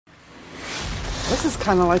This is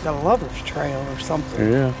kind of like a lover's trail or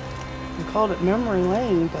something. Yeah. We called it Memory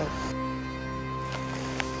Lane, but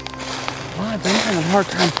well, I've been having a hard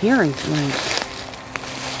time hearing tonight.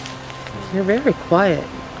 You're very quiet.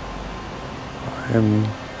 I am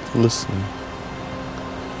listening.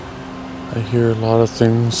 I hear a lot of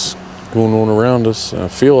things going on around us. I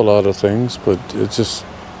feel a lot of things, but it's just...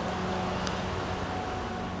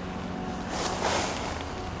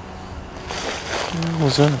 What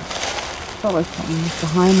was that? Felt like something was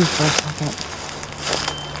behind me for a second.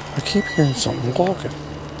 I keep hearing something walking.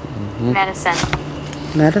 Medicine.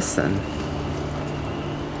 Medicine.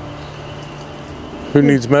 Who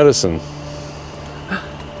needs medicine?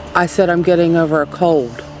 I said I'm getting over a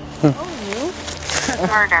cold.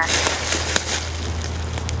 Murder.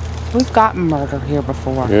 We've gotten murder here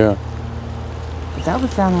before. Yeah. But that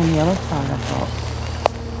was down on the other side, I thought.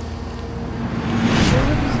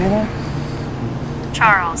 See that?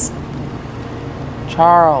 Charles.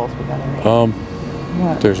 Charles, we got a name.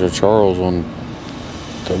 What? There's a Charles on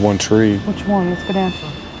that one tree. Which one? Let's go down to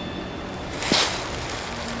it.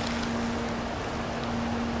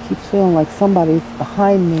 Keeps feeling like somebody's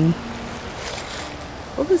behind me.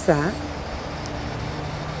 What was that?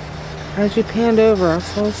 As you panned over, I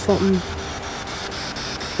saw something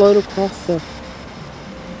float across the...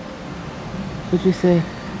 What'd you say?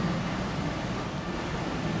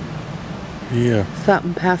 Yeah.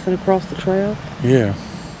 Something passing across the trail? Yeah.